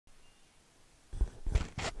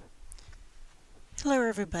Hello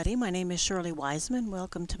everybody, my name is Shirley Wiseman.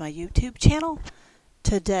 Welcome to my YouTube channel.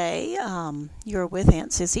 Today you're with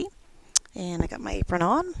Aunt Sissy and I got my apron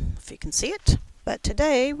on, if you can see it. But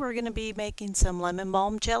today we're going to be making some lemon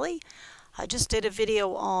balm jelly. I just did a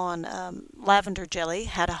video on lavender jelly,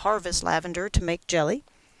 how to harvest lavender to make jelly.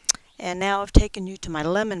 And now I've taken you to my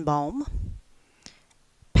lemon balm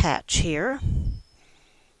patch here,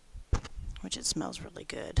 which it smells really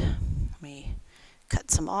good. Let me cut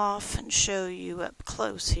some off and show you up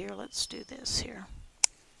close here. Let's do this here.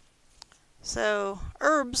 So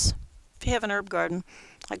herbs, if you have an herb garden,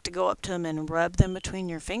 like to go up to them and rub them between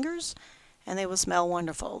your fingers and they will smell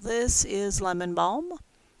wonderful. This is lemon balm.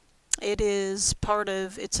 It's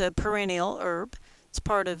a perennial herb. It's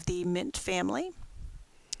part of the mint family.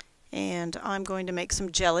 And I'm going to make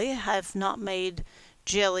some jelly. I've not made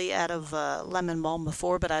jelly out of lemon balm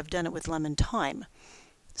before, but I've done it with lemon thyme.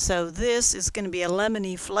 So this is going to be a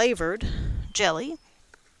lemony flavored jelly.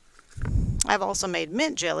 I've also made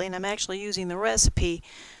mint jelly, and I'm actually using the recipe,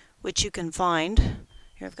 which you can find.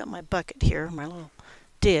 Here I've got my bucket here, my little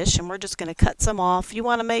dish, and we're just going to cut some off. You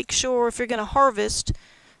want to make sure if you're going to harvest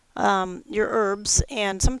your herbs,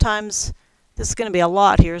 and sometimes this is going to be a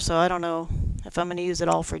lot here, so I don't know if I'm going to use it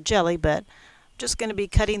all for jelly, but I'm just going to be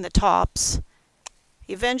cutting the tops.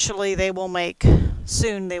 Eventually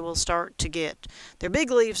soon they will start to get, they're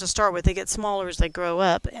big leaves to start with, they get smaller as they grow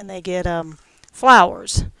up, and they get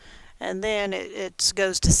flowers. And then it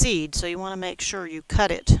goes to seed, so you want to make sure you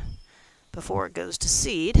cut it before it goes to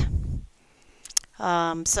seed.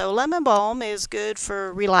 So lemon balm is good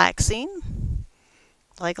for relaxing,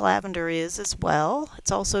 like lavender is as well.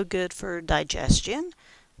 It's also good for digestion.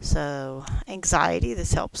 So anxiety,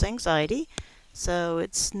 this helps anxiety. So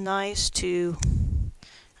it's nice to,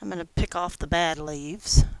 I'm going to pick off the bad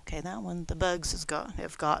leaves. Okay, that one the bugs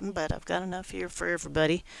have gotten, but I've got enough here for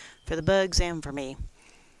everybody, for the bugs and for me.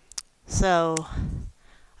 So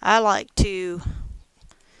I like to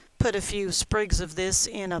put a few sprigs of this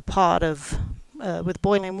in a pot with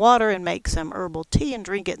boiling water and make some herbal tea and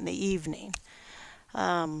drink it in the evening.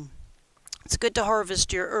 It's good to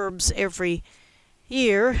harvest your herbs every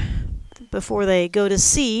year before they go to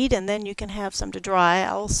seed, and then you can have some to dry. I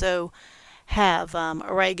also have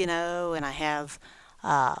oregano, and I have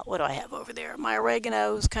what do I have over there? My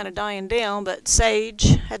oregano is kind of dying down, but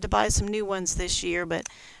sage, had to buy some new ones this year, but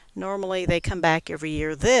normally they come back every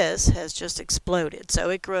year. This has just exploded, so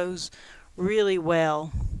it grows really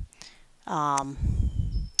well.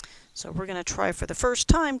 So we're going to try for the first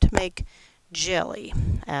time to make jelly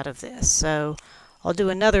out of this. So I'll do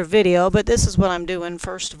another video, but this is what I'm doing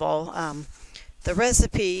first of all. The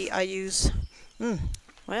recipe I use,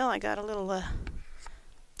 well, I got a little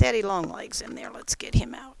daddy long legs in there. Let's get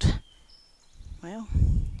him out. Well,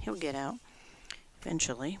 he'll get out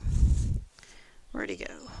eventually. Where'd he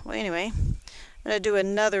go? Well, anyway, I'm going to do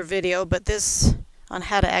another video, but this on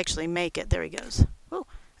how to actually make it. There he goes. Oh,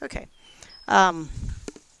 okay.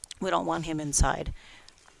 We don't want him inside.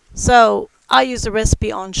 So I use the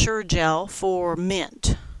recipe on Sure Gel for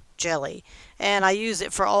mint jelly, and I use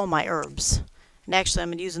it for all my herbs. And actually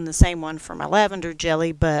I'm using the same one for my lavender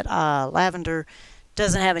jelly, but lavender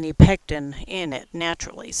doesn't have any pectin in it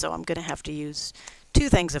naturally, so I'm going to have to use 2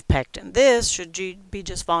 things of pectin. This should be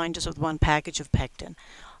just fine, just with 1 package of pectin.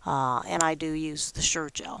 And I do use the Sure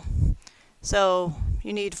Gel. So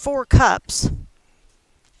you need 4 cups,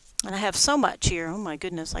 and I have so much here. Oh my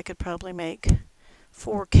goodness, I could probably make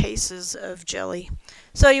 4 cases of jelly.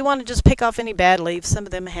 So you want to just pick off any bad leaves. Some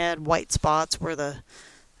of them had white spots where the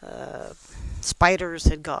spiders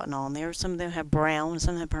had gotten on there. Some of them have brown,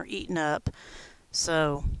 some of them are eaten up.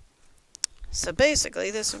 So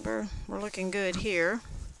basically this we're looking good here.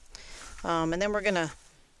 And then we're going to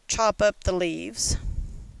chop up the leaves.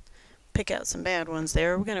 Pick out some bad ones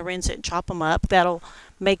there. We're going to rinse it and chop them up. That'll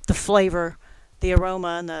make the flavor, the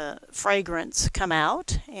aroma, and the fragrance come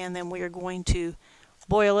out. And then we are going to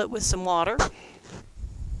boil it with some water.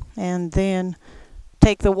 And then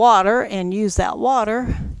take the water and use that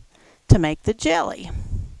water to make the jelly.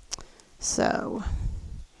 So,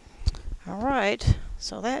 alright,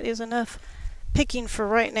 so that is enough picking for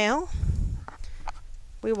right now.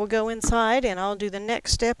 We will go inside and I'll do the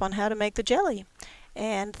next step on how to make the jelly.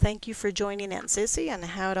 And thank you for joining Aunt Sissy on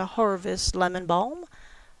how to harvest lemon balm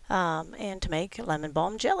and to make lemon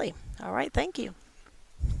balm jelly. Alright, thank you.